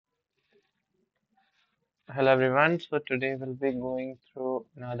Hello everyone. So today we'll be going through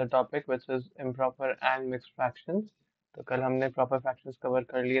another topic which is improper and mixed fractions. तो कल हमने proper fractions cover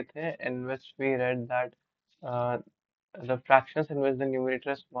कर लिए थे in which we read that uh, the fractions in which the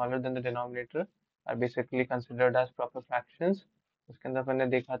numerator is smaller than the denominator are basically considered as proper fractions. उसके अंदर हमने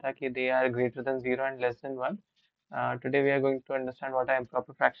देखा था कि they are greater than 0 and less than 1. Today we are going to understand what are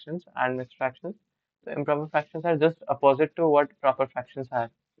improper fractions and mixed fractions. So improper fractions are just opposite to what proper fractions are.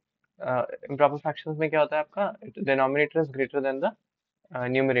 Improper fractions में क्या होता है आपका denominator is greater than the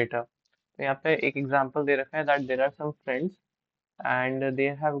numerator. तो यहाँ पे एक example दे रखा है that there are some friends and they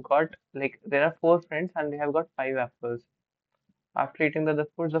have got like there are four friends and they have got five apples. After eating the other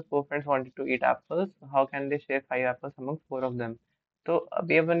foods, the four friends wanted to eat apples. How can they share five apples among four of them? तो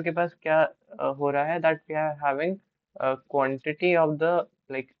अभी अब उनके पास क्या हो रहा है that we are having a quantity of the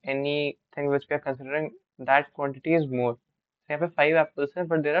like anything which we are considering that quantity is more. So यहाँ पे five apples है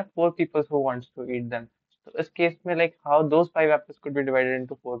but there are four people who wants to eat them. So इस case में like how those five apples could be divided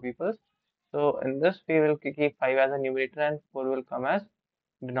into four people. So in this we will keep five as a numerator and four will come as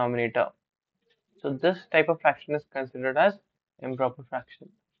denominator. So this type of fraction is considered as improper fraction.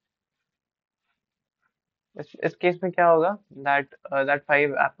 इस case में क्या होगा that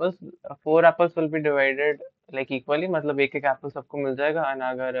five apples four apples will be divided like equally मतलब एक एक Apple सबको मिल जाएगा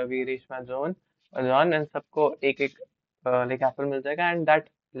अनागर अभी रेशमा जॉन इन सबको एक एक like एप्पल मिल जाएगा and that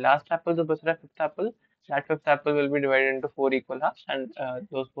last apple जो बच रहा है fifth apple that fifth apple will be divided into four equal halves and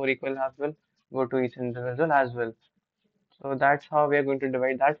those four equal halves will go to each individual as well. So that's how we are going to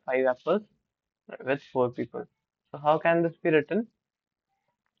divide that five apples with four people. So how can this be written?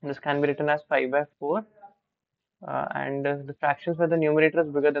 This can be written as 5 by 4 and the fractions where the numerator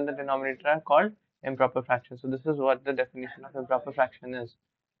is bigger than the denominator are called improper fractions. So this is what the definition of improper fraction is.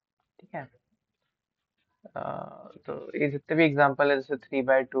 ठीक है तो ये जितने भी example है जैसे 3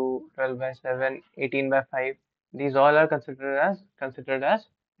 by 2, 12 by 7, 18 by 5 these all are considered as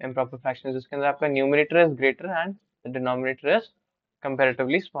improper fractions जिसके अंदर आपका numerator is greater and the denominator is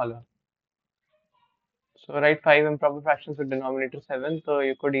comparatively smaller. So write five improper fractions with denominator 7. So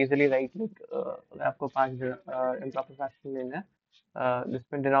you could easily write like अगर आपको पांच improper fraction लेना है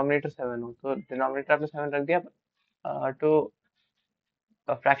जिसमें denominator 7 हो तो denominator आपने 7 रख दिया to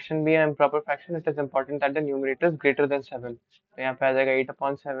a fraction be an improper fraction it is important that the numerator is greater than 7. तो यहाँ पे आ जाएगा 8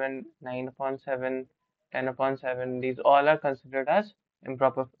 upon 7, 9 upon 7, 10 upon 7 these all are considered as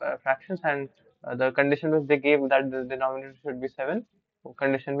improper fractions and the condition which they gave that the denominator should be 7 वो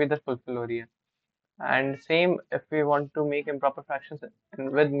condition भी इधर fulfill हो रही है. And same if we want to make improper fractions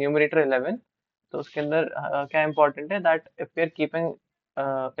with numerator 11 तो उसके अंदर क्या important है that if we are keeping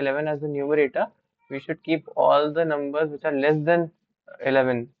 11 as the numerator we should keep all the numbers which are less than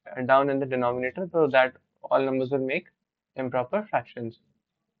 11 down in the denominator so that all numbers will make improper fractions.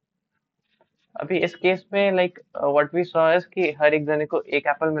 अभी इस case में like what we saw is कि हर एक जने को एक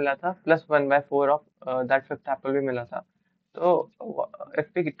Apple मिला था plus 1/4 of that fifth apple भी मिला था. तो if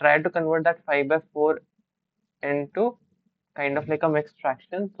we try to convert that 5/4 into kind of like a mixed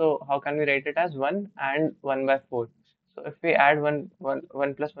fraction. So how can we write it as 1 and 1/4? So if we add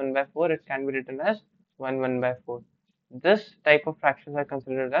 1 plus 1/4, it can be written as 1/4. This type of fractions are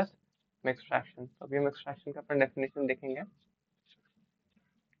considered as mixed fractions. So अभी mixed fraction का अपन definition देखेंगे.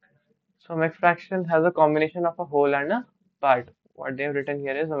 So mixed fraction has a combination of a whole and a part. What they have written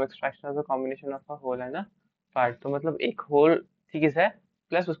here is a mixed fraction has a combination of a whole and a part. तो मतलब एक whole चीज है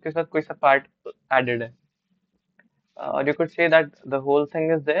plus उसके साथ कोई सा part added है. Or you could say that the whole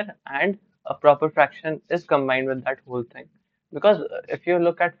thing is there and a proper fraction is combined with that whole thing. Because if you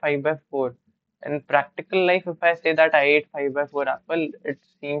look at 5/4, in practical life, if I say that I ate 5/4 apple, it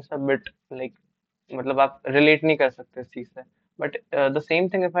seems a bit like मतलब आप relate नहीं कर सकते इस चीज से. But the same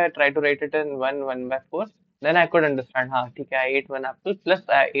thing if I try to write it in 1/4, then I could understand हाँ ठीक है I ate one apple plus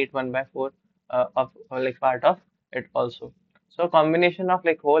I ate 1/4 of like part of it also. So combination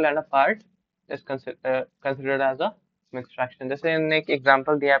of like whole and a part is considered as a mixed fraction. जैसे हमने एक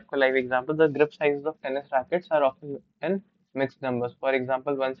example दिया आपको live example the grip sizes of tennis rackets are often in mixed numbers. For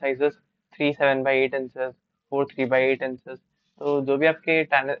example one size is 3 7/8 inches 4 3/8 inches. तो जो भी आपके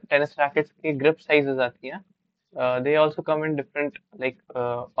tennis rackets की ग्रिप साइजेस आती हैं they also come in different like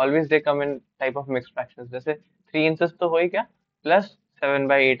always they come in type of mixed fractions. जैसे 3 inches तो हो ही गया प्लस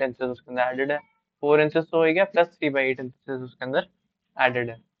 7/8 इंचेस उसके अंदर एडेड है 4 इंचेस तो हो ही गया प्लस 3/8 इंचेस उसके अंदर एडेड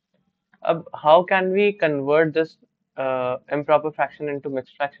है. अब how can we convert this improper fraction into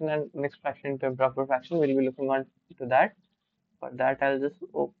mixed fraction and mixed fraction into improper fraction? We'll be looking on to that. For that, I'll just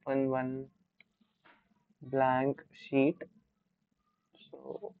open one blank sheet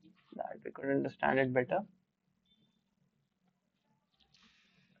so that we could understand it better.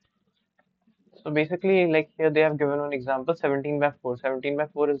 So basically, like here they have given one example 17 by 4. 17 by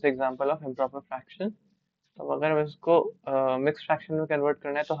 4 is the example of improper fraction. तो अगर हम इसको mixed fraction में convert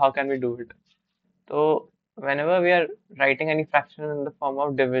करना है तो how can we do it? तो whenever we are writing any fraction in the form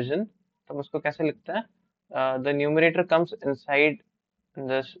of division, तो हम उसको कैसे लिखते हैं? The numerator comes inside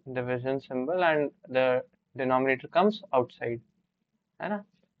this division symbol and the denominator comes outside, है ना?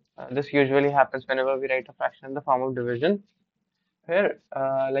 This usually happens whenever we write a fraction in the form of division. Here,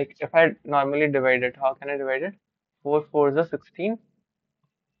 like if I normally divide it, how can I divide it? 4 4 is 16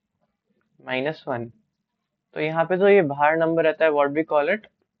 minus 1. तो यहाँ पे जो ये बाहर number रहता है, what we call it?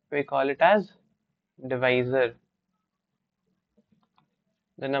 We call it as divisor.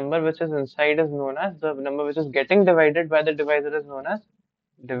 The number which is inside is known as, the number which is getting divided by the divisor is known as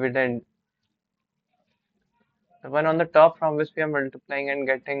dividend. The one on the top from which we are multiplying and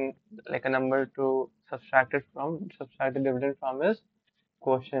getting like a number to subtract it from, subtract the dividend from is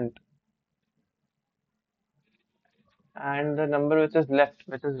quotient. And the number which is left,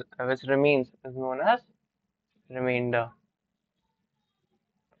 which remains, is known as remainder.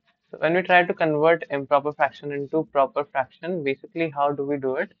 So when we try to convert improper fraction into proper fraction, basically how do we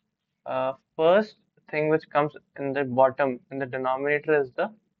do it? First thing which comes in the bottom, in the denominator, is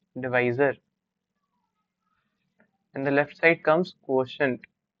the divisor. In the left side comes quotient.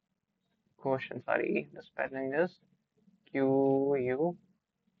 Quotient, sorry, the spelling is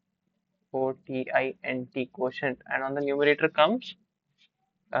Quotient, quotient, and on the numerator comes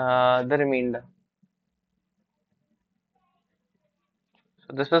the remainder.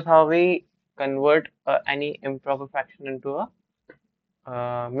 So this is how we convert any improper fraction into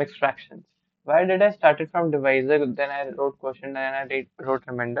a mixed fraction. Why did I start it from divisor, then I wrote quotient, and I wrote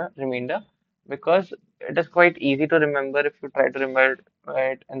remainder? Because it is quite easy to remember if you try to remember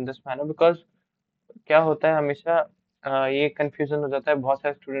it in this manner. Because क्या होता है हमेशा ये confusion हो जाता है बहुत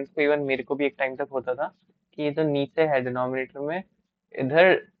सारे स्टूडेंट्स को, इवन मेरे को भी एक टाइम तक होता था कि ये जो नीचे है डिनोमिनेटर में,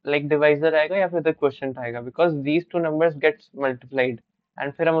 इधर लाइक डिवाइजर आएगा या फिर इधर क्वोशिएंट आएगा, because these two numbers gets multiplied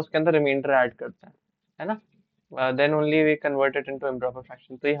and फिर हम उसके अंदर रिमाइंडर ऐड करते हैं, है ना? Then only we convert it into improper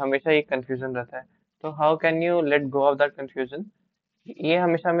fraction. तो ये हमेशा ये कंफ्यूजन रहता है. तो how can you let go of that confusion? ये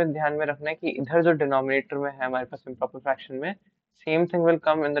हमेशा हमें ध्यान में रखना है कि इधर जो डिनोमिनेटर में है हमारे पास इम्प्रॉपर फ्रैक्शन में, same thing will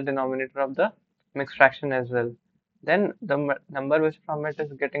come in the denominator of the mixed fraction as well. Then the number which from it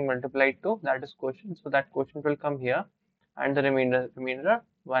is getting multiplied to, that is quotient, so that quotient will come here, and the remainder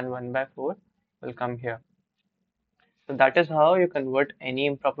 1 by 4 will come here. So that is how you convert any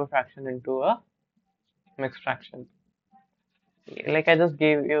improper fraction into a mixed fraction. Like I just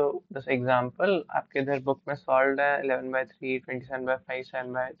gave you this example, आपके इधर book में solved है 11 by 3, 27 by 5,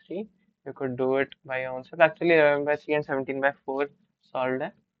 7 by 3. You could do it by your own self. Actually 11 by 3 and 17 by 4 solved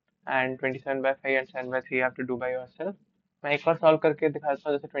है, and 27 by 5 and 7 by 3 you have to do by yourself. मैं एक बार solve करके दिखाता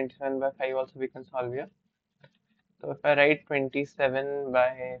हूँ, जैसे 27 by 5 also we can solve here. So if I write 27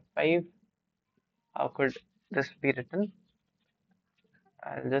 by 5, how could this be written?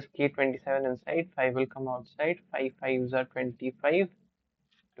 I'll just keep 27 inside, 5 will come outside, 5 5s are 25,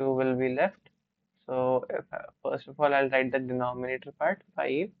 2 will be left. So if first of all I'll write the denominator part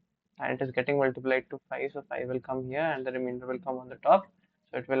 5, and it is getting multiplied to 5, so 5 will come here and the remainder will come on the top.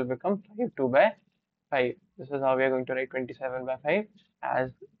 So it will become 5 2 by 5. This is how we are going to write 27 by 5 as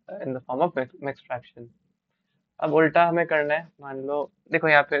in the form of mixed fraction. अब उल्टा हमें करना है, मान लो देखो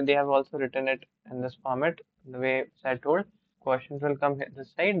यहाँ पे they have also written it in this format the way I told. Quotient will come here this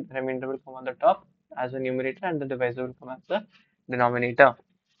side, the remainder will come on the top as a numerator, and the divisor will come as the denominator.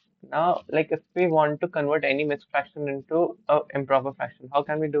 Now, like if we want to convert any mixed fraction into a improper fraction, how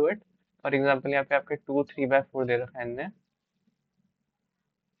can we do it? For example, यहाँ पे आपके 2 3 by 4 दे रखा है इनने.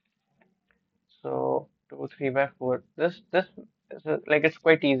 So 2 3 by 4. This like it's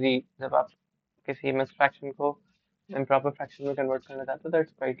quite easy. जब आप किसी mixed fraction को improper fraction में convert करना चाहते हो, तो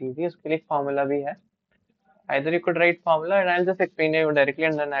it's quite easy. उसके लिए एक formula भी है. Either you could write formula, and I'll just explain it directly,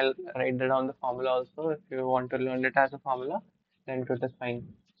 and then I'll write down the formula also. If you want to learn it as a formula, then it is fine.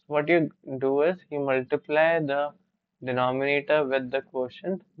 So what you do is you multiply the denominator with the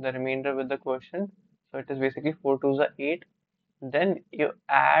quotient, the remainder with the quotient. So it is basically 4 2s are 8. Then you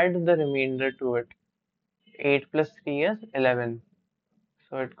add the remainder to it. 8 plus 3 is 11.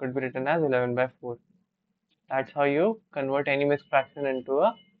 So it could be written as 11 by 4. That's how you convert any mixed fraction into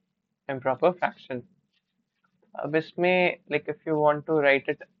a improper fraction. अब इसमें like if you want to write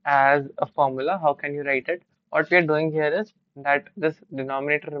it as a formula, how can you write it? What we are doing here is that this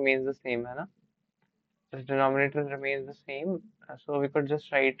denominator remains the same, है ना? This denominator remains the same, so we could just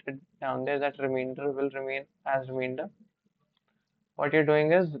write it down there that remainder will remain as remainder. What you're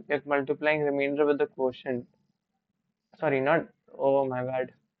doing is you're multiplying remainder with the quotient. Sorry, not, oh my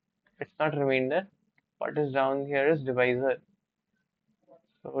bad. It's not remainder. What is down here is divisor.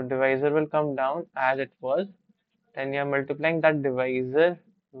 So divisor will come down as it was. Then you're multiplying that divisor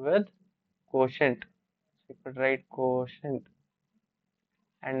with quotient. So you could write quotient.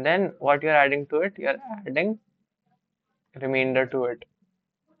 And then what you're adding to it, you're adding remainder to it.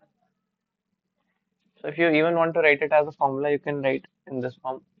 So if you even want to write it as a formula, you can write in this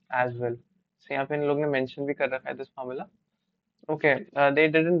form as well. So यहाँ पे इन लोग ने mention भी कर रखा है this formula. Okay, they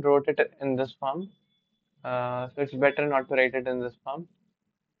didn't wrote it in this form. So it's better not to write it in this form.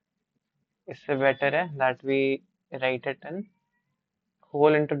 इससे better है that we write it in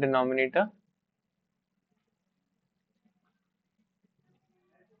whole into denominator.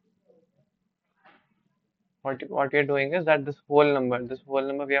 What we are doing is that this whole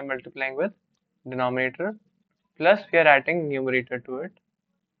number we are multiplying with denominator plus we are adding numerator to it,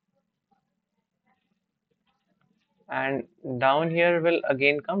 and down here will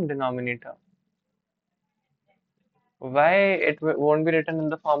again come denominator. Why it won't be written in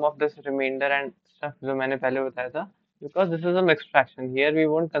the form of this remainder and stuff जो मैंने पहले बताया था, because this is a mixed fraction. Here we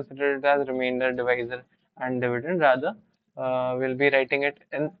won't consider it as remainder, divisor and dividend. Rather, we'll be writing it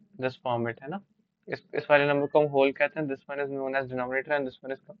in this format, है ना. इस वाले number को हम whole कहते हैं. This one is known as denominator and this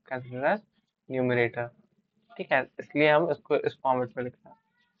one is considered as numerator. ठीक है, इसलिए हम इसको इस फॉर्मेट में लिखते हैं.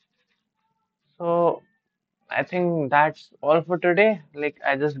 So I think that's all for today. Like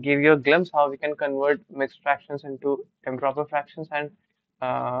I just gave you a glimpse how we can convert mixed fractions into improper fractions and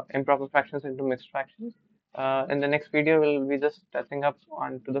improper fractions into mixed fractions. In the next video, we'll be just touching up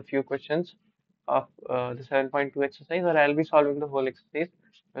on to the few questions of the 7.2 exercise, or I'll be solving the whole exercise.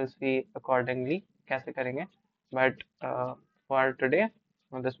 We'll see accordingly कैसे करेंगे. But for today,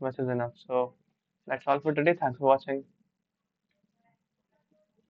 this much is enough. So that's all for today. Thanks for watching.